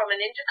look, from an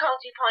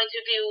inter-county point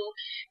of view,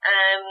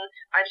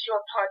 I'm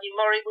sure Paddy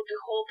Murray would be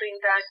hoping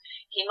that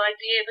he might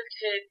be able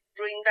to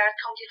bring that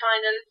county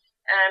final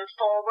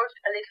forward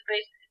a little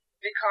bit,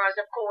 because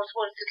of course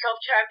once the club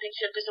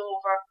championship is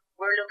over,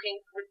 we're looking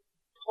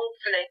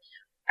hopefully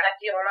at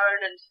the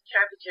All-Ireland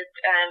championship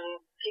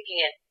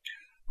kicking in.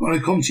 I'm going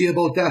to come to you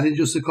about that in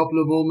just a couple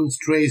of moments,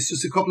 Trace.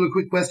 Just a couple of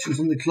quick questions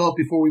from the club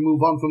before we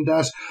move on from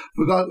that.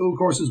 Forgot, of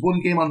course, there's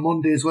one game on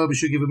Monday as well. We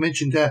should give a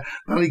mention to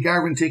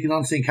Ballygarvan taking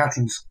on St.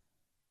 Catherine's.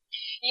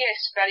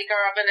 Yes,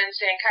 Ballygarvan and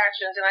St.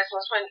 Catherine's, and I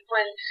suppose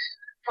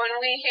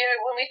when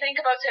we think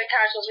about St.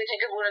 Catherine's, we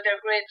think of one of their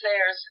great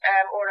players,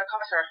 Orla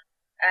Cotter.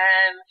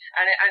 And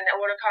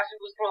Orla Cotter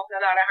was broken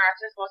a lot of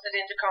hearts, I suppose, at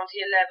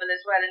inter-county level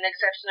as well, an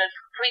exceptional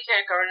free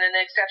taker and an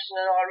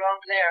exceptional all-round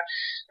player.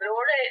 But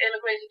Orla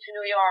immigrated to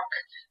New York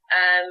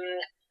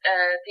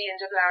at the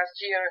end of last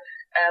year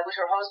with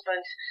her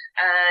husband,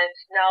 and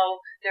now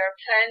their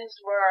plans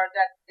were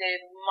that they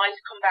might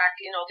come back,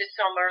 this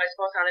summer, I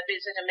suppose, on a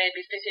visit and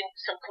maybe fit in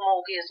some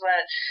camogie as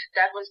well.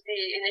 That was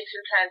the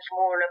initial plan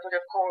for Orla, but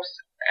of course,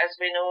 as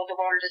we know, the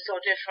world is so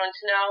different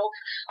now.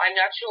 I'm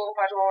not sure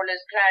what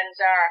Orla's plans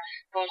are,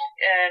 but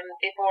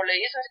if Orla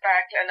isn't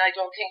back, and I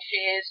don't think she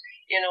is,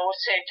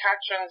 St.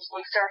 Catherine's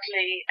will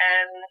certainly,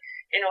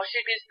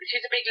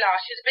 she's a big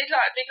loss. She's a big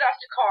loss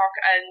to Cork,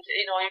 and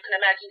you can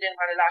imagine then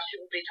what a loss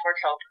she would be to her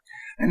club.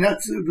 And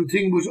that's the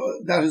thing with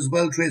that as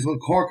well, Trace. Well,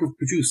 Cork have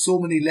produced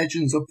so many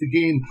legends of the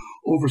game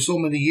over so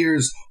many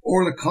years.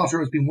 Orla Cotter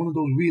has been one of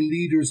those real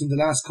leaders in the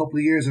last couple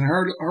of years, and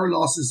her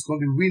loss is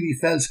going to be really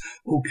felt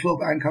both club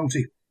and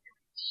county.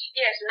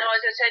 Yes, no,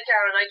 as I said,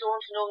 Darren, I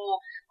don't know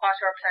what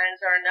her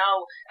plans are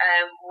now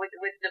with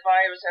the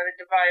virus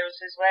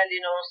as well,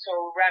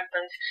 so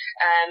rampant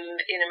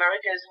in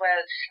America as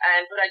well.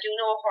 But I do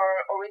know her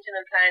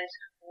original plans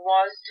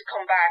was to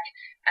come back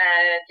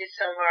this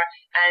summer,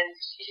 and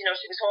she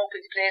was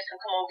hoping to play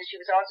some camogie.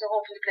 She was also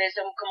hoping to play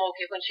some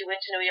camogie when she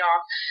went to New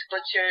York,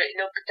 but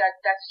look,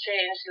 that's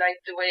changed, like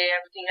the way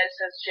everything else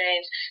has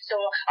changed. So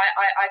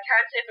I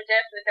can't say for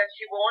definite that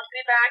she won't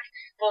be back,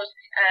 but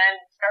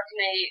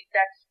certainly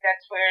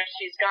that's where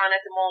she's gone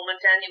at the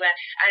moment anyway.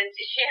 And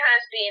she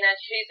has been, and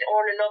she's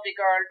Orla lovely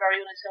girl,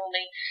 very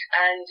unassuming,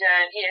 and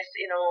yes,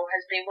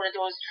 has been one of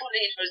those true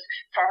leaders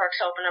for her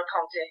club and her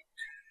county.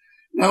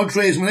 Now,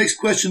 Trace, my next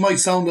question might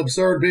sound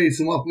absurd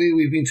based on what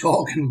we've been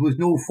talking, with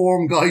no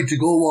form guide to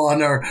go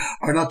on, or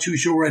not too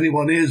sure where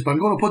anyone is, but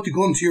I'm going to put the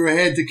gun to your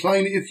head.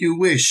 Decline if you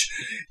wish.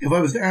 If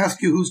I was to ask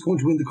you who's going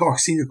to win the Cork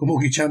Senior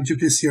Camogie Championship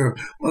this year,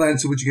 what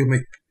answer would you give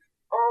me?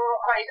 Oh,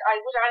 I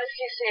would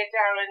honestly say,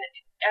 Darren,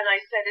 and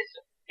I said it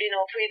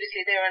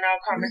previously there in our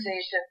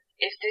conversation,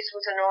 if this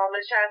was a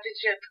normal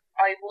championship,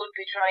 I would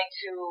be trying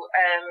to,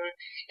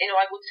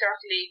 I would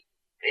certainly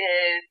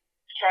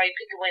try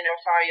pick a winner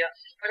for you.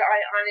 But I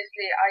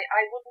honestly,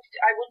 I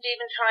wouldn't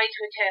even try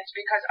to attempt,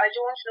 because I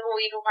don't know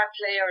even what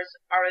players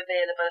are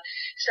available.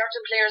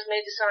 Certain players may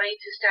decide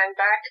to stand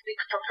back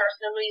for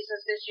personal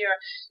reasons this year.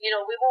 We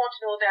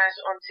won't know that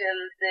until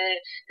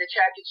the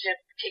championship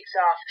kicks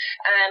off.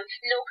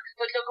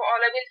 Look,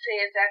 all I will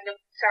say is that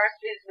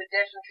Sarsfield will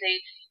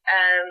definitely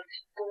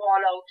go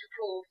all out to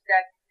prove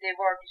that they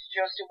weren't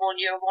just a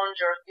one-year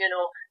wonder.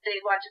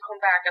 They want to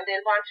come back and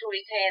they'll want to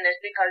retain it,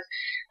 because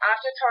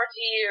after 30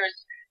 years,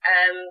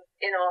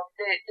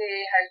 they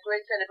had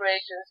great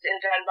celebrations in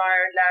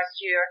Dalmar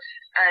last year,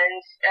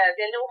 and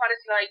they know what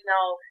it's like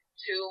now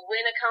to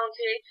win a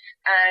county,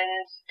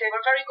 and they were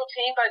a very good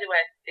team, by the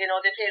way.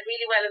 They played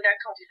really well in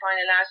that county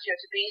final last year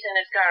to beat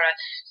Enniscarra.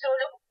 So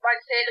look,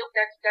 I'd say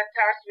that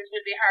Sarsfield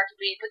will be hard to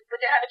beat, but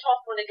they have a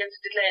tough one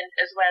against the Glen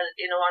as well,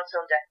 on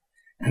Sunday.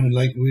 And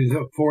we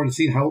look forward to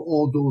seeing how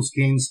all those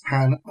games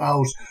pan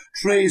out.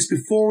 Trace,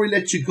 before we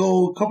let you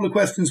go, a couple of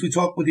questions. We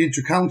talked with the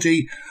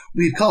inter-county.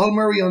 We had Cathal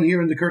Murray on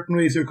here in the curtain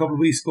raiser a couple of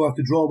weeks ago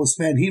after the draw with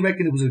Smen. He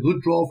reckoned it was a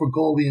good draw for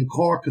Galway and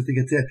Cork because they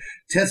get to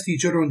test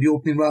each other in the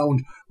opening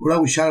round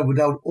without a shadow of a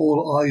doubt.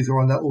 All eyes are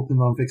on that opening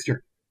round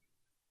fixture.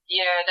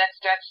 Yeah, that's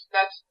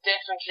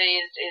definitely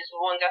is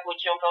one that would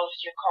jump out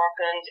at you, Cork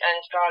and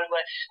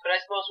Galway. But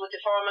I suppose with the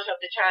format of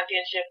the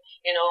championship,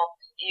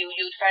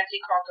 you'd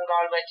fancy Cork and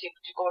Galway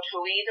to go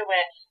through either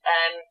way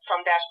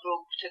from that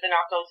group to the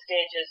knockout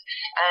stages.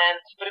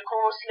 But of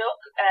course,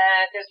 look,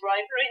 there's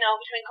rivalry now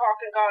between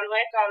Cork and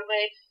Galway.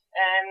 Galway,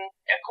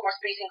 of course,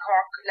 beating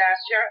Cork last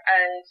year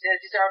and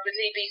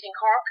deservedly beating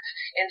Cork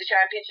in the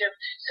championship.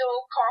 So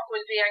Cork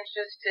will be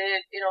anxious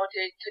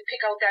to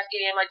pick out that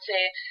game, I'd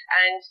say,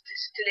 and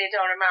to lay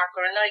down a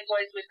marker. And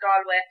likewise with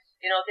Galway,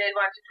 they'll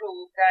want to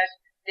prove that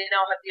they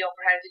now have the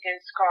upper hand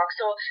against Cork.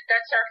 So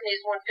that certainly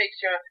is one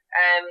fixture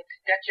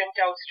that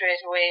jumped out straight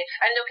away.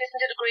 And look,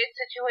 isn't it a great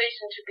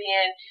situation to be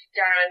in,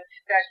 Darren,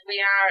 that we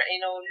are,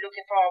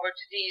 looking forward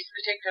to these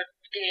particular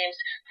games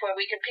where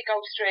we can pick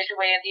out straight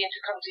away in the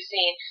inter-county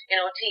scene,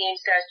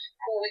 teams that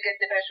who will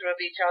get the better of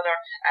each other.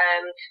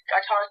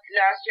 I thought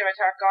last year,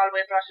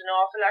 Galway brought an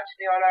awful lot to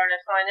the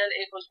All-Ireland final.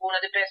 It was one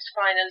of the best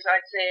finals,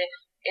 I'd say,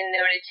 in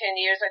nearly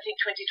 10 years. I think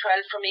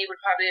 2012 for me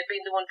would probably have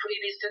been the one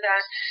previous to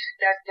that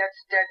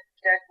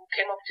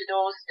came up to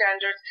those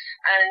standards.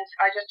 And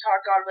I just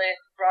thought Galway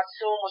brought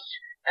so much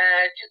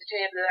to the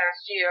table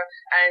last year,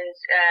 and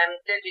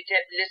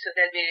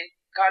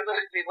Galway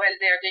will be well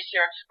there this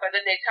year.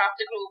 Whether they top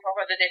the group or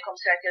whether they come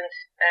second,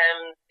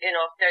 they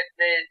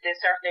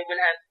certainly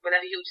will have a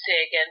huge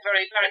say again.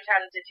 Very, very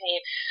talented team,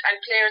 and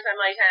players, I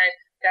might add,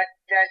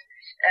 that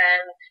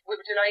we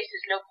were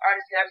delighted. Look,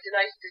 honestly, I was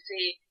delighted to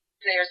see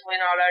players win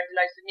all our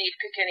likes of Niamh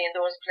Kilkenny and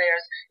those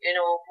players,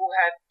 who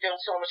have done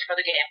so much for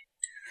the game.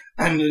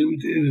 And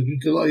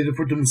delighted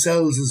for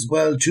themselves as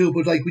well too.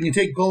 But when you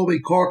take Galway,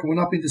 Cork, and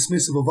we're not being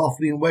dismissive of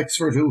Offaly and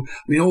Wexford, who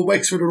we know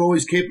Wexford are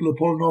always capable of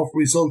pulling off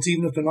results,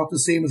 even if they're not the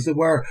same as they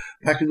were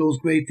back in those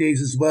great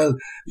days as well.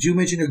 As you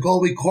mentioned, your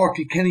Galway, Cork,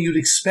 Kilkenny, you'd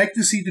expect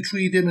to see the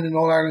three of them in an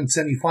All-Ireland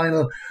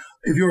semi-final.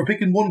 If you were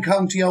picking one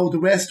county out of the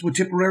rest, would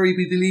Tipperary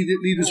be the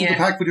leaders of the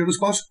pack for the other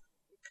spot?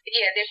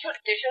 Yeah, they should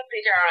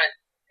be, Darren.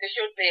 They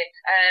should be.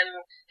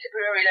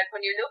 Tipperary,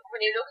 when you look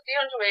at the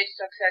underage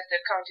success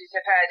that counties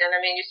have had, and I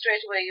mean, you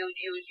straight away you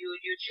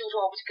shoot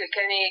over to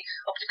Kilkenny,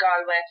 up to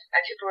Galway,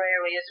 and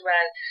Tipperary as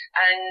well.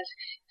 And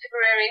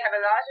Tipperary have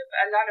a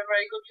lot of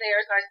very good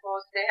players. I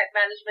suppose they had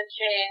management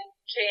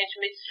change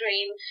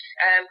midstream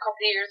a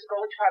couple of years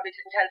ago, which probably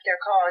didn't help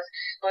their cause.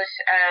 But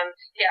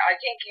I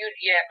think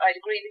I'd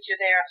agree with you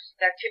there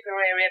that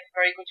Tipperary have a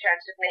very good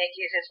chance of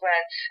making it as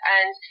well.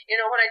 And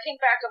when I think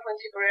back of when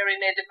Tipperary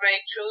made the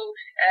breakthrough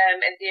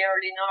in the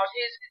early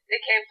noughties, they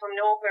came from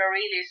nowhere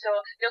really. So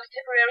look,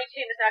 Tipperary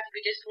team is not to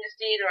be dismissed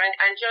either.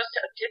 And just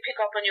to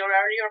pick up on your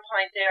earlier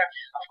point there,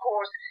 of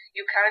course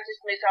you can't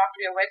dismiss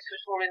Offaly or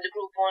Wexford, who are in the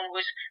Group 1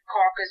 with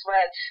Cork as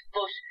well.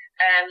 But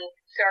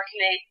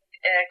certainly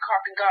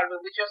Cork and Galway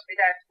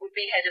would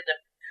be ahead of them.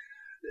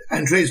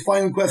 And Trey's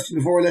final question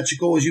before I let you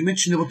go, as you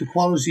mentioned about the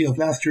quality of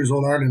last year's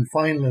All-Ireland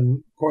final, and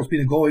of course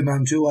being a Galway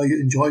man too, I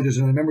enjoyed it,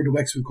 and I remember the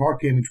Wexford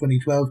Cork game in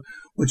 2012,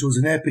 which was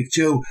an epic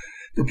too.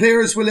 The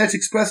players were let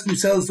express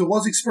themselves. There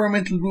was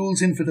experimental rules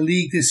in for the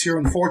league this year.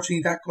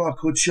 Unfortunately, that got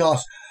cut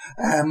short.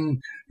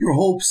 Your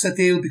hopes that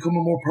they'll become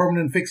a more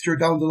permanent fixture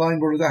down the line,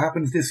 whether that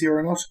happens this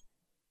year or not?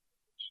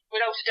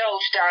 Without a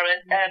doubt, Darren,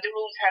 the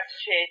rules have to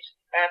change.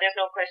 There's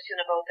no question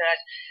about that.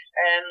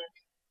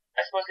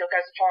 I suppose, look,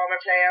 as a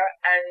former player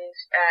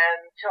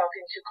and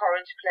talking to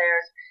current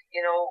players,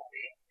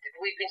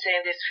 we've been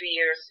saying this for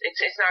years.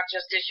 It's not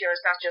just this year,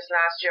 it's not just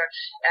last year.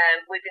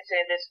 We've been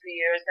saying this for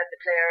years, that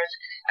the players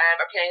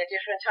are playing a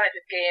different type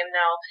of game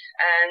now.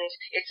 And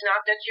it's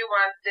not that you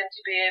want them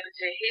to be able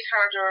to hit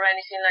harder or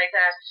anything like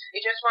that.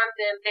 You just want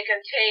them, they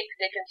can take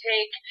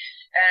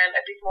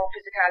a bit more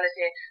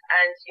physicality,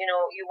 and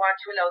you want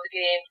to allow the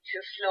game to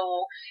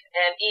flow,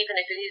 even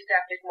if it is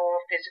that bit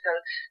more physical.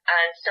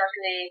 And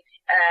certainly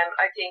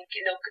I think,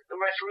 look,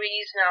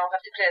 referees now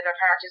have to play their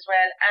part as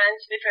well, and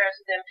to be fair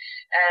to them,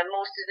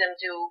 most of them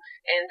do,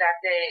 in that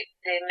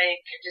they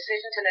make a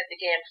decision to let the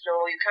game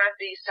flow. You can't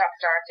be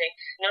stop-starting.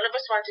 None of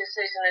us want to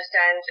sit in a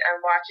stand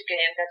and watch a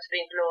game that's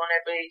being blown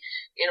every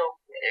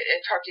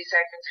 30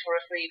 seconds for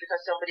a free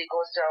because somebody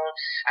goes down.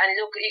 And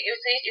look, you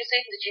see it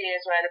in the GA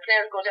as well. A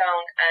player will go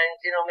down and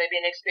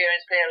maybe an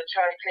experienced player will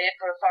try to play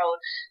for a foul,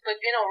 but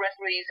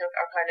referees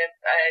are kind of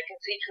can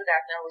see through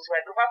that now as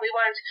well. But what we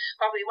want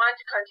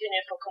to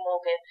continue for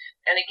Camogie,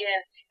 and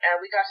again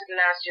we got it in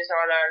last year's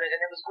All-Ireland,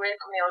 and it was great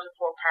coming out of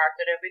Croke Park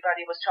that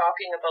everybody was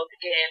talking about the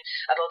game,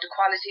 about the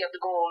quality of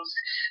the goals,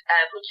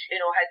 which,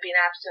 had been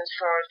absent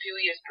for a few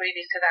years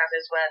previous to that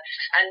as well,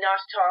 and not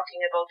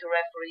talking about the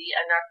referee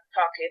and not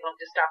talking about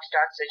the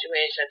stop-start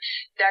situation.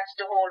 That's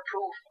the whole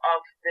proof of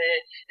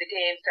the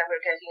games that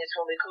we're getting, is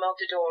when we come out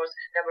the doors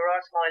that we're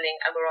all smiling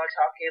and we're all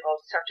talking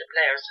about such a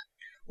players.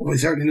 Well, I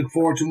certainly look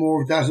forward to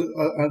more of that,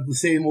 the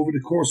same over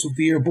the course of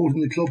the year, both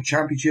in the club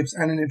championships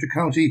and in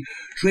inter-county.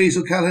 Trace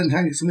O'Callaghan,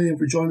 thanks a million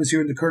for joining us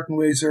here in the Curtain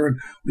Raiser, and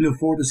we look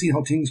forward to seeing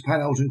how things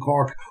pan out in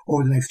Cork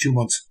over the next 2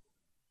 months.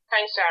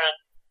 Thanks, Darren.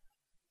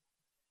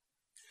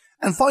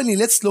 And finally,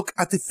 let's look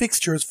at the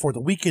fixtures for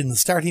the weekend,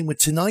 starting with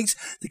tonight,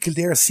 the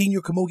Kildare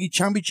Senior Camogie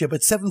Championship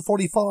at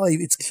 7:45.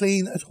 It's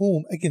Clane at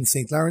home against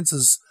St.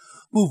 Lawrence's.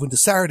 Moving to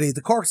Saturday, the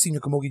Cork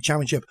Senior Camogie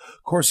Championship,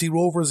 Courcey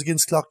Rovers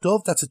against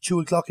Cloughdove. That's at 2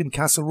 o'clock in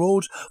Castle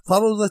Road,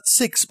 followed at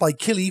 6 by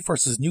Killy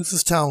versus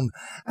Newcestown.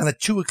 And at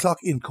 2 o'clock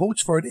in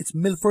Coachford, it's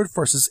Milford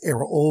versus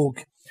Éire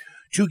Óg.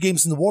 2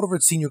 games in the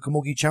Waterford Senior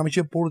Camogie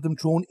Championship, both of them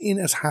thrown in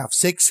at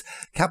 6:30.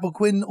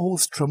 Cappoquin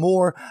host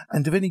Tramore,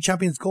 and defending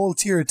champions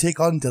Galtier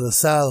take on De La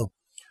Salle.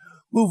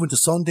 Moving to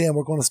Sunday, and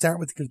we're going to start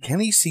with the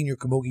Kilkenny Senior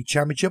Camogie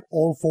Championship.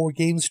 All 4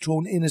 games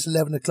thrown in at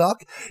 11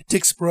 o'clock.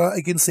 Dixborough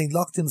against St.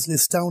 Lochtan's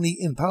Lisdowney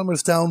in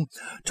Palmerstown.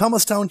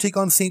 Thomastown take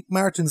on St.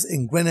 Martin's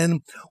in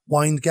Grennan.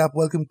 Windgap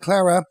welcome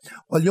Clara,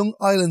 while Young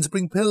Islands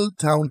bring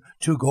Pilltown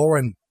to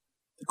Goran.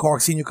 The Cork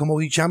Senior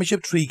Camogie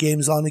Championship, 3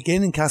 games on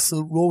again in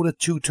Castle Road at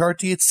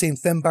 2:30. It's St.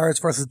 Fembars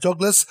versus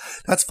Douglas.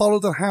 That's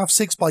followed at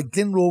 6:30 by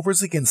Glyn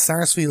Rovers against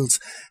Sarsfields.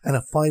 And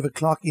at 5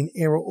 o'clock in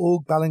Éire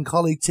Óg,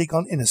 Ballincollig take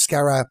on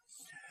Inniscarra.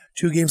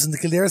 2 games in the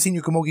Kildare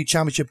Senior Camogie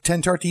Championship,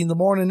 10:30 in the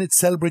morning, it's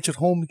Selbridge at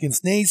home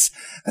against Naas,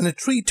 and at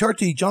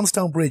 3:30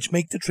 Johnstown Bridge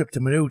make the trip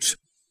to Maynooth.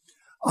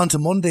 On to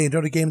Monday,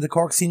 another game in the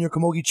Cork Senior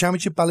Camogie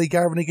Championship,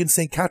 Ballygarvan against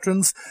St.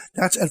 Catherine's.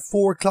 That's at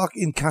 4 o'clock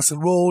in Castle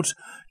Road.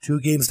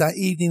 2 games that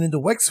evening in the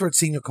Wexford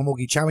Senior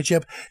Camogie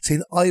Championship,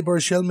 St. Iber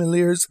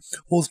Shelmaliers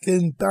host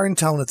Glen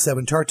Barntown at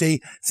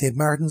 7:30. St.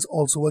 Martin's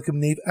also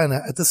welcome Nave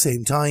Anna at the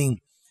same time.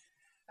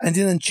 And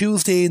then on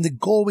Tuesday in the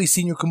Galway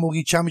Senior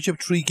Camogie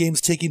Championship, 3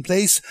 games taking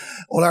place.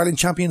 All-Ireland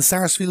champion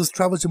Sarsfields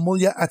travel to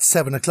Mulla at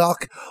 7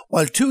 o'clock,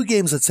 while 2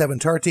 games at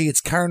 7:30.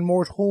 It's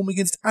Carnmore at home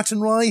against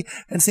Athenry,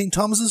 and St.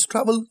 Thomas's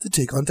travel to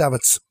take on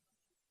Davits.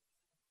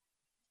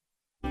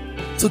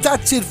 So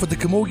that's it for the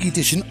Camogie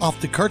edition of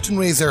the Curtain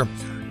Raiser.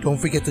 Don't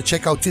forget to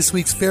check out this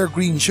week's Fair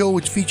Green show,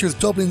 which features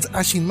Dublin's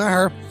Aisling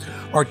Maher.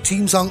 Our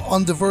theme song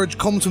On The Verge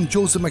comes from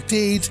Joseph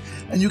McDade,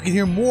 and you can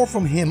hear more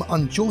from him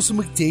on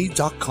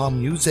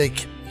josephmcdade.com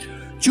music.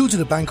 Due to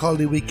the bank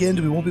holiday weekend,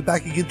 we won't be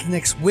back again till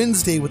next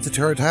Wednesday with the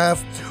third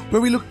half,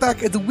 where we look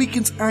back at the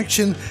weekend's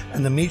action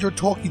and the major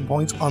talking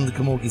points on the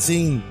camogie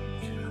scene.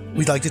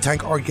 We'd like to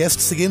thank our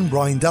guests again,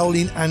 Brian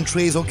Dowling and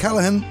Trace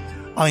O'Callaghan.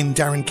 I'm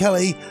Darren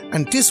Kelly,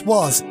 and this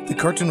was The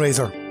Curtain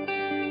Raiser.